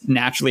that's just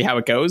naturally how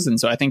it goes. And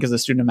so I think as a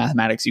student of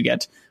mathematics, you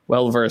get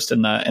well versed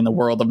in the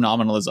world of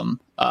nominalism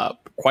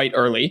quite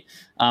early.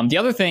 The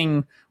other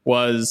thing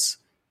was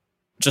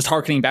just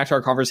harkening back to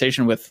our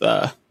conversation with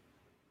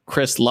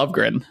Chris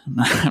Lovegren.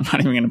 I'm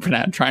not even going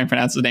to try and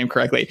pronounce his name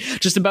correctly.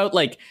 Just about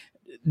like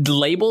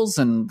labels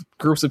and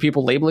groups of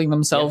people labeling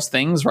themselves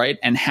things, right?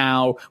 And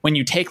how when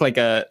you take like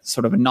a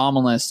sort of a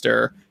nominalist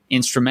or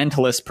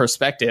instrumentalist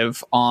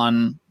perspective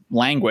on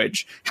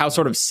language, how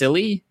sort of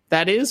silly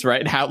that is,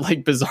 right? How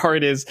like bizarre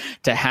it is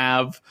to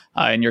have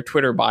in your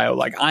Twitter bio,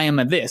 like, I am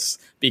a this,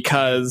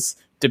 because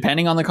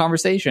depending on the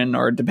conversation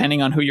or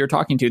depending on who you're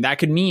talking to, that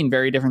could mean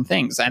very different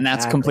things. And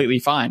that's completely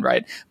fine,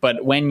 right?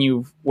 But when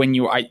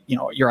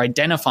you're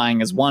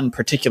identifying as one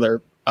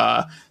particular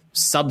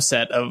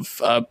subset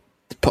of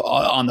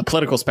on the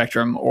political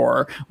spectrum,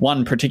 or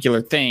one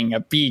particular thing, a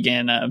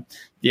vegan,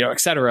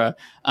 et cetera,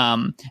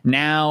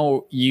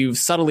 now you've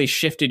subtly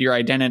shifted your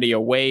identity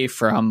away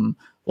from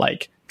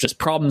like just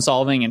problem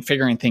solving and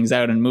figuring things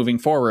out and moving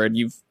forward.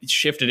 You've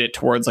shifted it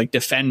towards like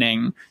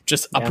defending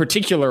just a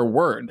particular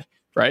word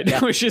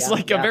right? Which is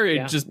like a very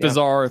just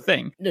bizarre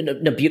thing.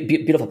 No,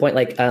 beautiful point.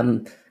 Like,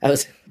 I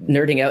was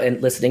nerding out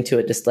and listening to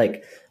it, just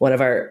like one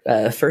of our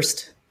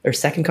first or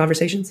second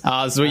conversations.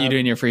 This is what you do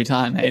in your free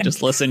time. Hey,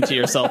 just listen to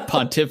yourself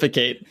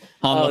pontificate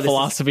on the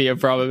philosophy of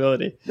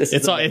probability.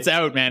 It's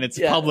out, man. It's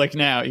public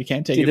now. You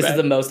can't take it back. This is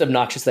the most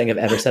obnoxious thing I've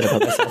ever said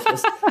about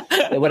myself.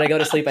 When I go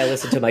to sleep, I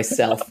listen to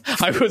myself.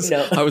 I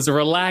was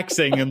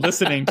relaxing and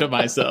listening to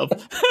myself.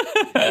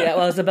 I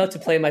was about to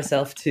play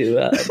myself to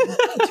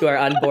our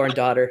unborn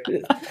daughter.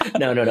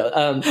 No.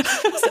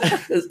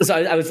 So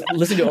I was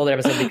listening to an older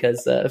episode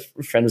because a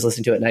friend was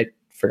listening to it, and I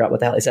forgot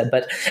what the hell I said.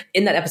 But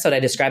in that episode, I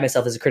described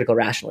myself as a critical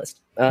rationalist.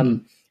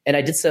 And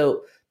I did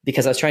so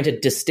because I was trying to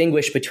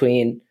distinguish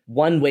between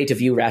one way to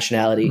view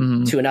rationality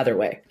to another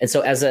way. And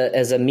so as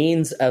a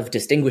means of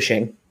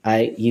distinguishing,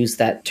 I use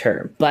that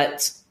term.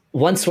 But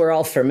once we're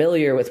all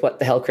familiar with what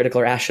the hell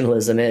critical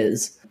rationalism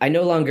is, I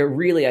no longer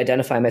really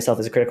identify myself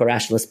as a critical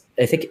rationalist.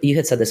 I think you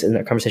had said this in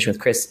our conversation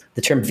with Chris.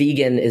 The term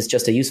vegan is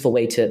just a useful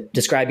way to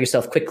describe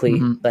yourself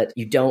quickly, but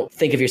you don't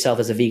think of yourself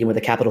as a vegan with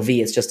a capital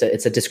V. It's just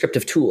it's a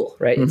descriptive tool,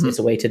 right? It's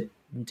a way to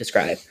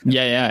describe.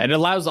 Yeah. It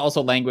allows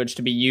also language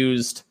to be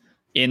used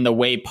in the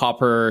way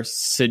Popper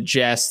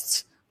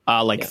suggests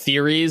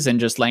theories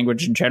and just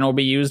language in general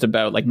be used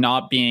about like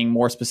not being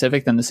more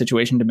specific than the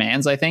situation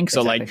demands, I think.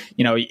 So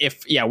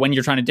exactly. When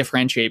you're trying to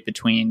differentiate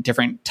between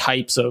different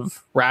types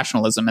of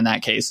rationalism, in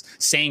that case,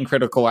 saying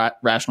critical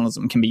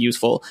rationalism can be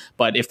useful.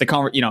 But if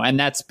and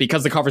that's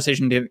because the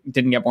conversation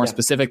didn't get more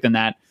specific than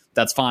that,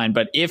 that's fine.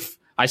 But if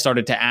I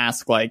started to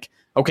ask like,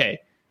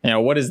 okay,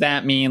 what does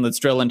that mean? Let's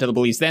drill into the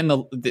beliefs. Then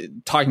the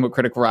talking about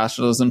critical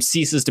rationalism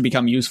ceases to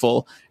become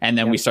useful. And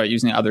then we start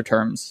using other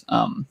terms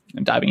and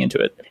diving into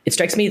it. It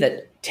strikes me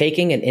that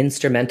taking an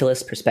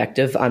instrumentalist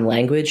perspective on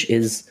language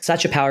is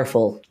such a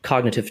powerful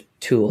cognitive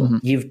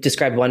tool. You've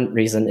described one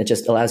reason. It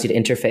just allows you to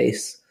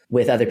interface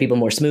with other people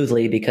more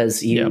smoothly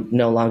because you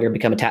no longer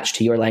become attached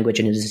to your language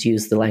and you just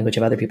use the language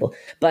of other people.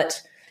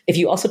 But if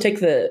you also take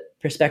the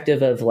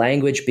perspective of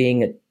language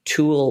being a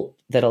tool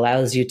that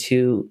allows you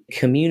to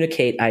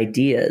communicate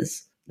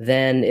ideas,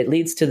 then it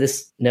leads to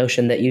this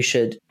notion that you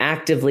should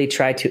actively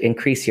try to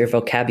increase your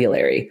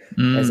vocabulary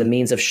as a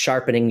means of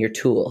sharpening your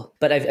tool.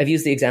 But I've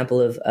used the example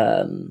of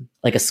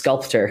like a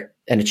sculptor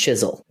and a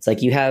chisel. It's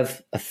like you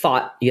have a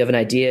thought, you have an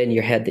idea in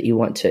your head that you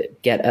want to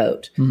get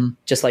out,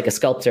 just like a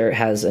sculptor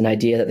has an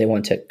idea that they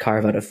want to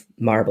carve out of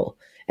marble.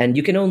 And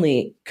you can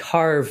only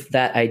carve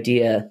that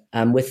idea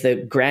with the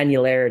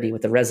granularity,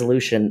 with the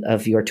resolution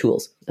of your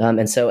tools.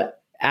 And so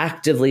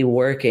actively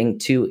working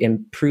to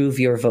improve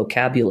your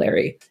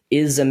vocabulary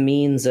is a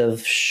means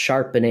of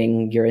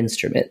sharpening your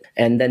instrument.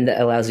 And then that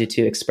allows you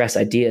to express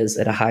ideas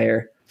at a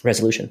higher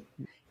resolution.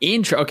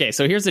 Okay,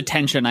 so here's a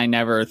tension I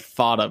never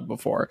thought of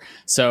before.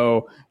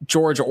 So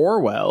George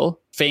Orwell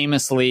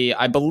famously,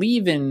 I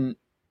believe in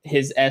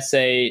his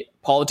essay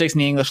Politics in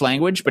the English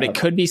Language, but it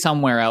could be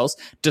somewhere else,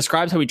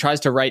 describes how he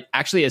tries to write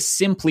actually as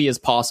simply as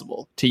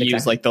possible to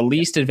use like the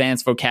least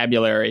advanced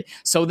vocabulary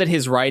so that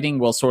his writing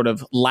will sort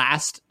of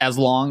last as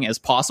long as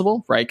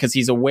possible, right? Because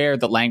he's aware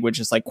that language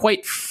is like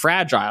quite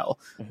fragile.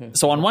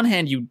 So on one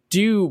hand, you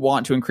do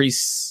want to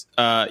increase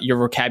your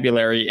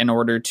vocabulary in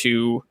order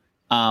to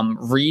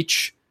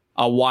reach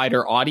a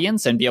wider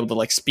audience and be able to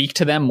like speak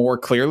to them more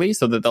clearly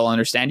so that they'll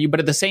understand you. But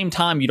at the same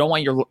time, you don't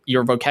want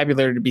your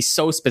vocabulary to be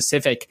so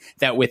specific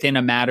that within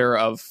a matter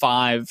of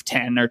 5,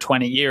 10, or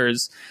 20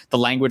 years, the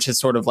language has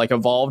sort of like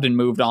evolved and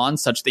moved on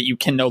such that you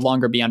can no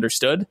longer be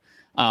understood.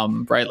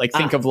 Right. Like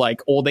think of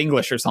like Old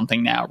English or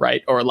something now.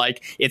 Right. Or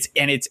like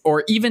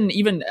or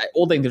even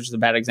Old English is a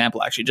bad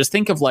example, actually. Just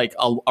think of like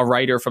a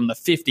writer from the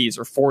 50s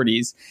or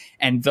 40s.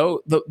 And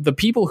though the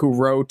people who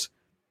wrote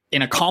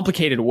in a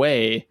complicated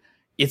way,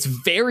 it's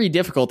very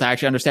difficult to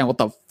actually understand what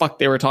the fuck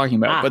they were talking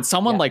about. But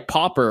someone like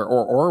Popper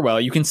or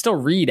Orwell, you can still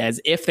read as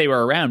if they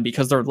were around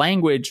because their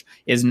language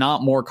is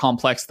not more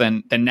complex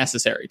than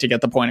necessary to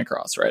get the point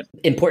across, right?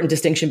 Important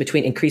distinction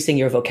between increasing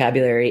your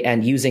vocabulary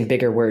and using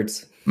bigger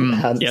words.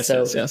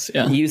 Yes.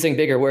 Using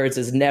bigger words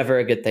is never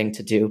a good thing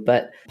to do.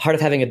 But part of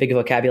having a big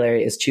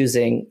vocabulary is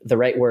choosing the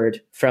right word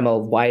from a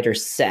wider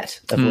set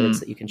of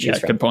words that you can choose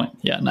from. Good point.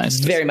 Yeah, nice.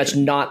 Very much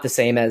not the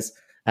same as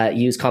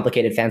use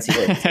complicated fancy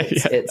words.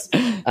 It's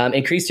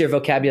increase your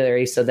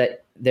vocabulary so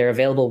that they're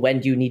available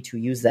when you need to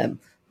use them.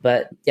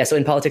 But yeah, so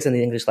in Politics in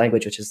the English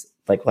Language, which is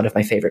like one of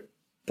my favorite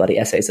bloody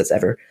essays that's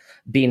ever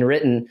been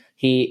written,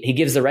 he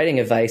gives the writing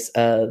advice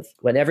of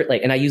whenever,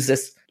 like, and I use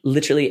this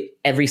literally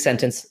every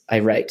sentence I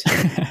write.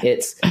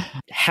 It's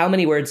how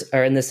many words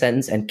are in this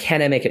sentence and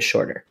can I make it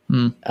shorter?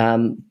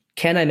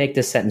 Can I make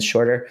this sentence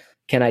shorter?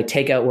 Can I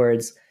take out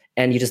words?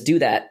 And you just do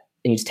that.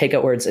 And you just take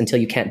out words until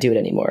you can't do it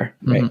anymore,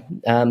 right?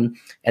 And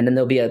then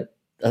there'll be a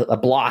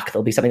block.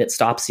 There'll be something that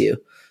stops you.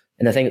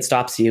 And the thing that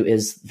stops you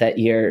is that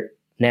you're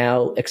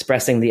now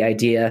expressing the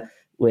idea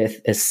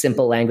with as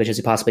simple language as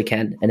you possibly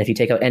can. And if you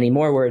take out any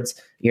more words,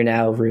 you're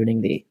now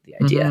ruining the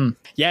idea. Mm-hmm.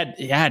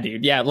 Yeah,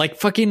 dude. Yeah, like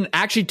fucking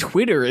actually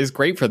Twitter is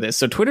great for this.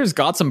 So Twitter's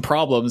got some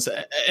problems,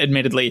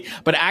 admittedly,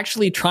 but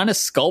actually trying to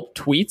sculpt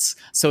tweets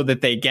so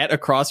that they get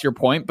across your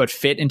point but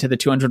fit into the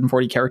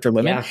 240 character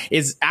limit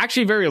is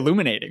actually very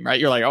illuminating, right?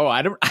 You're like, oh,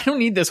 I don't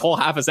need this whole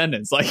half a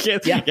sentence. Like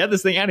get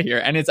this thing out of here.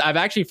 And I've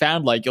actually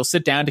found like you'll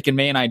sit down to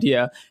convey an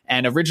idea,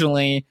 and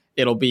originally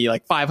it'll be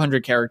like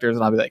 500 characters,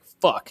 and I'll be like,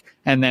 fuck.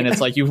 And then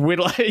it's like you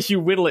whittle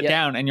it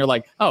down, and you're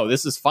like, oh,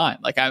 this is fine.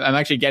 Like I'm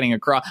actually getting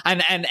across.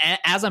 And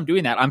as I'm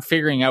doing that, I'm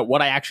figuring out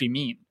what I actually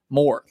mean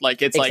more.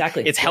 Like it's like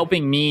it's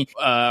helping me,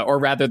 or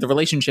rather the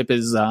relationship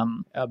is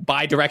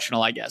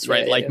bi-directional, I guess,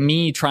 right?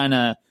 Me trying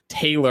to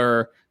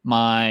tailor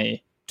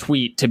my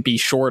tweet to be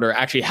shorter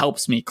actually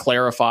helps me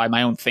clarify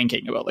my own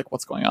thinking about like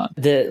what's going on.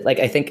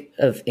 I think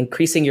of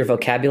increasing your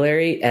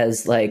vocabulary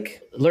as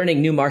like learning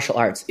new martial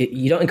arts.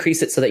 You don't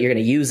increase it so that you're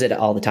going to use it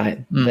all the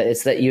time, but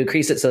it's that you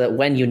increase it so that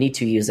when you need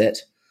to use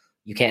it,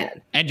 you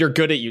can. And you're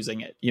good at using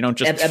it. You don't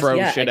just throw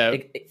shit out.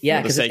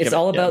 Because it's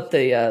all about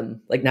the,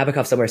 like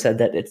Nabokov somewhere said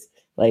that it's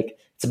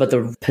about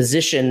the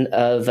position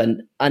of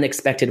an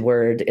unexpected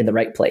word in the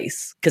right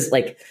place. Because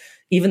like,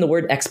 even the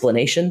word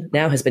explanation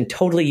now has been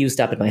totally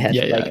used up in my head.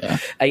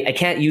 I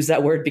can't use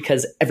that word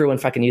because everyone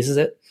fucking uses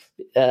it.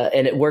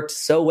 And it worked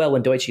so well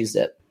when Deutsch used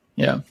it.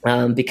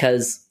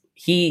 Because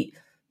he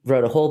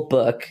wrote a whole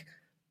book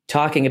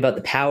talking about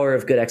the power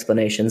of good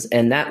explanations.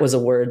 And that was a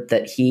word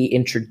that he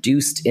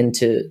introduced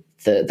into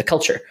the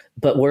culture.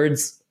 But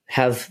words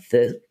have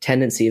the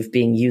tendency of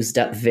being used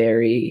up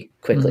very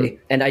quickly.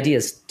 And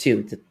ideas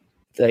too.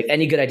 Like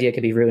any good idea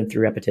can be ruined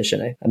through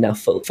repetition. I'm now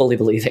fully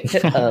believing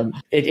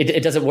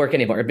it doesn't work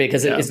anymore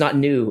because it's not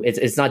new.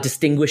 It's not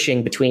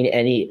distinguishing between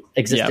any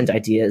existent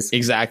ideas.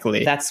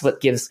 Exactly. That's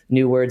what gives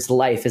new words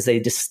life, is they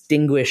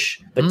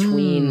distinguish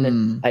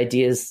between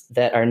ideas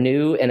that are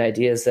new and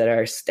ideas that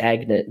are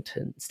stagnant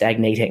and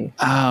stagnating.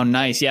 Oh,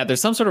 nice. Yeah, there's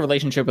some sort of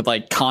relationship with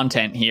like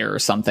content here or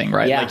something,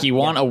 right? Like you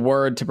want a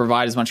word to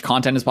provide as much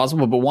content as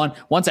possible, but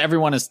once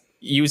everyone is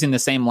using the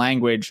same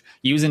language,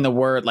 using the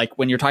word, like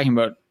when you're talking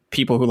about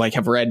people who like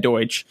have read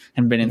Deutsch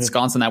and been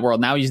ensconced in that world,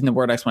 now using the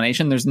word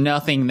explanation, there's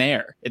nothing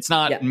there. It's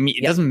not,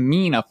 it doesn't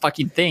mean a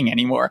fucking thing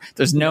anymore.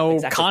 There's no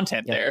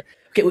content there.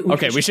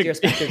 Okay, we should.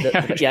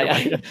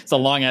 It's a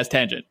long ass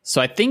tangent. So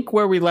I think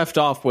where we left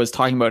off was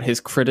talking about his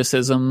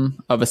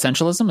criticism of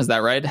essentialism. Is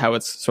that right? How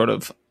it's sort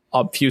of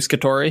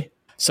obfuscatory.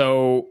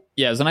 So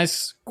yeah, there's a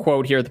nice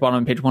quote here at the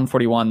bottom of page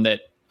 141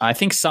 that I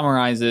think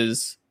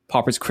summarizes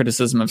Popper's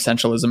criticism of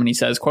essentialism, and he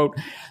says, quote,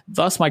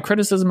 "Thus, my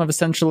criticism of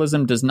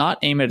essentialism does not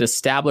aim at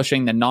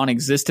establishing the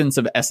non-existence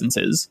of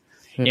essences.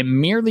 It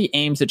merely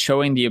aims at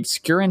showing the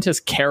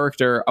obscurantist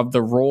character of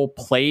the role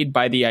played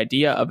by the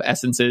idea of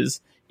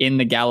essences in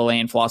the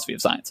Galilean philosophy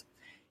of science.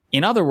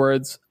 In other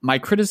words, my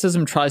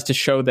criticism tries to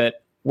show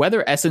that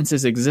whether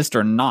essences exist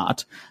or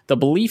not, the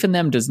belief in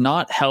them does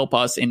not help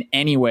us in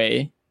any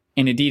way,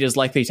 and indeed is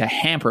likely to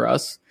hamper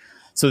us,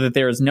 so that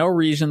there is no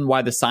reason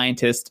why the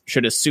scientist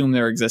should assume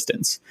their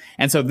existence."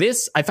 And so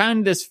I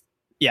found this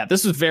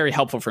was very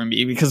helpful for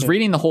me because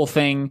reading the whole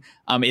thing,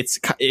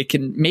 it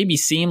can maybe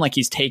seem like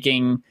he's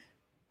taking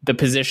the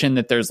position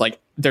that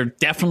there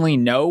definitely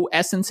no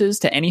essences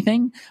to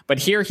anything. But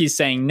here he's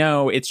saying,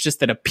 no, it's just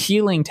that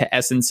appealing to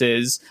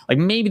essences, like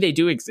maybe they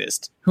do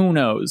exist, who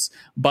knows?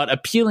 But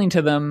appealing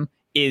to them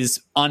is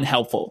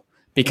unhelpful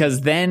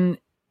because then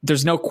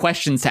there's no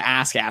questions to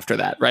ask after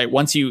that, right?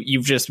 Once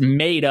you've just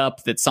made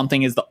up that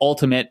something is the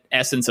ultimate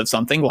essence of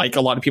something, like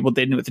a lot of people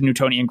did with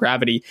Newtonian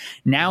gravity,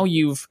 now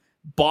you've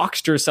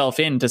boxed yourself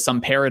into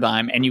some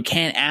paradigm and you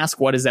can't ask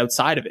what is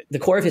outside of it. The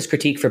core of his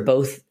critique for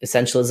both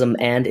essentialism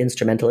and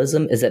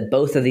instrumentalism is that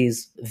both of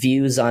these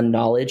views on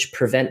knowledge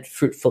prevent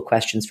fruitful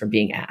questions from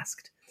being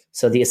asked.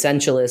 So the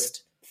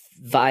essentialist,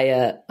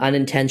 via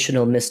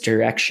unintentional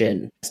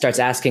misdirection, starts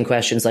asking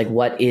questions like,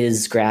 what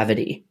is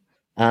gravity?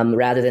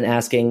 Rather than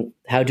asking,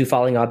 how do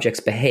falling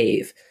objects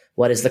behave?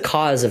 What is the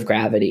cause of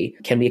gravity?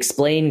 Can we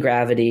explain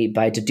gravity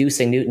by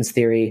deducing Newton's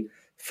theory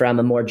from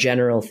a more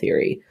general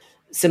theory?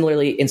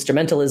 Similarly,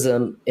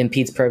 instrumentalism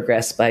impedes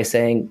progress by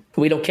saying,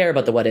 we don't care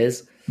about the what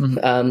is,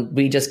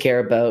 we just care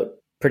about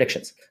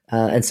predictions.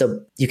 And so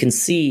you can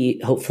see,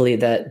 hopefully,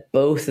 that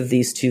both of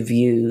these two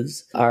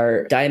views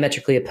are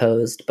diametrically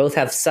opposed, both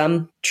have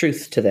some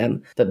truth to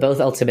them, but both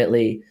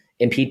ultimately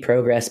impede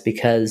progress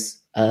because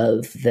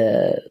of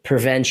the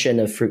prevention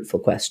of fruitful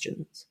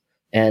questions.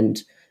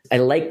 And I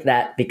like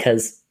that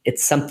because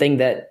it's something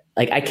that,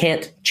 like, I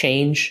can't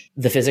change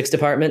the physics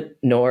department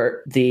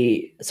nor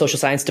the social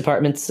science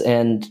departments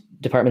and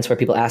departments where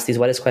people ask these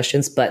what is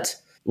questions. But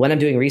when I'm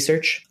doing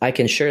research, I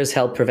can sure as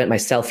hell prevent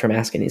myself from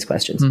asking these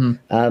questions.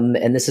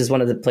 And this is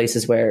one of the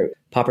places where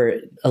Popper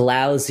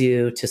allows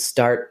you to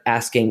start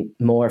asking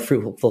more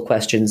fruitful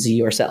questions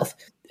yourself.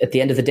 At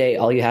the end of the day,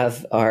 all you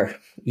have are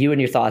you and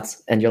your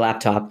thoughts and your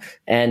laptop,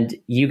 and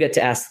you get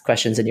to ask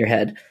questions in your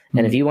head.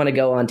 And if you want to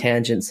go on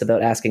tangents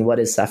about asking what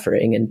is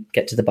suffering and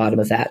get to the bottom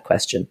of that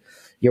question,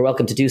 you're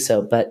welcome to do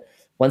so. But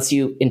once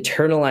you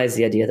internalize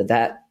the idea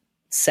that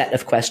set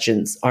of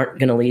questions aren't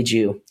going to lead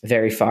you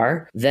very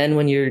far. Then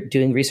when you're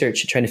doing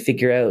research, trying to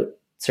figure out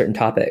certain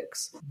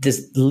topics,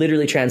 this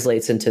literally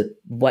translates into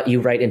what you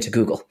write into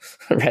Google,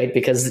 right?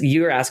 Because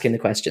you're asking the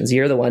questions.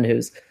 You're the one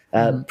who's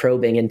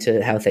probing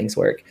into how things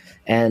work.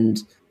 And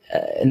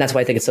that's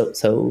why I think it's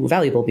so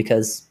valuable,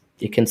 because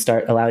it can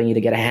start allowing you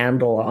to get a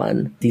handle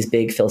on these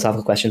big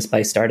philosophical questions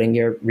by starting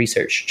your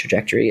research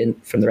trajectory and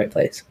from the right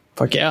place.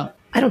 Fuck yeah.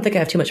 I don't think I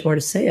have too much more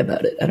to say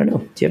about it. I don't know.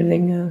 Do you have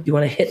anything you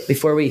want to hit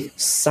before we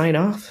sign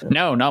off?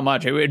 No, not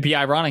much. It would be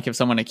ironic if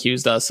someone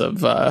accused us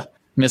of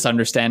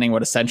misunderstandanding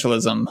what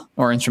essentialism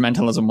or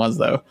instrumentalism was,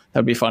 though. That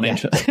would be funny,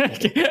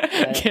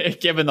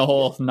 given the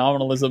whole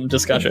nominalism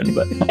discussion.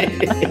 But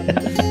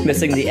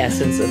missing the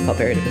essence of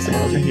comparative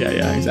epistemology.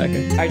 Yeah,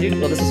 exactly. All right, dude.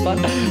 Well, this was fun.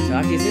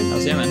 Talk to you soon. I'll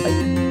see you,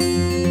 man. Bye.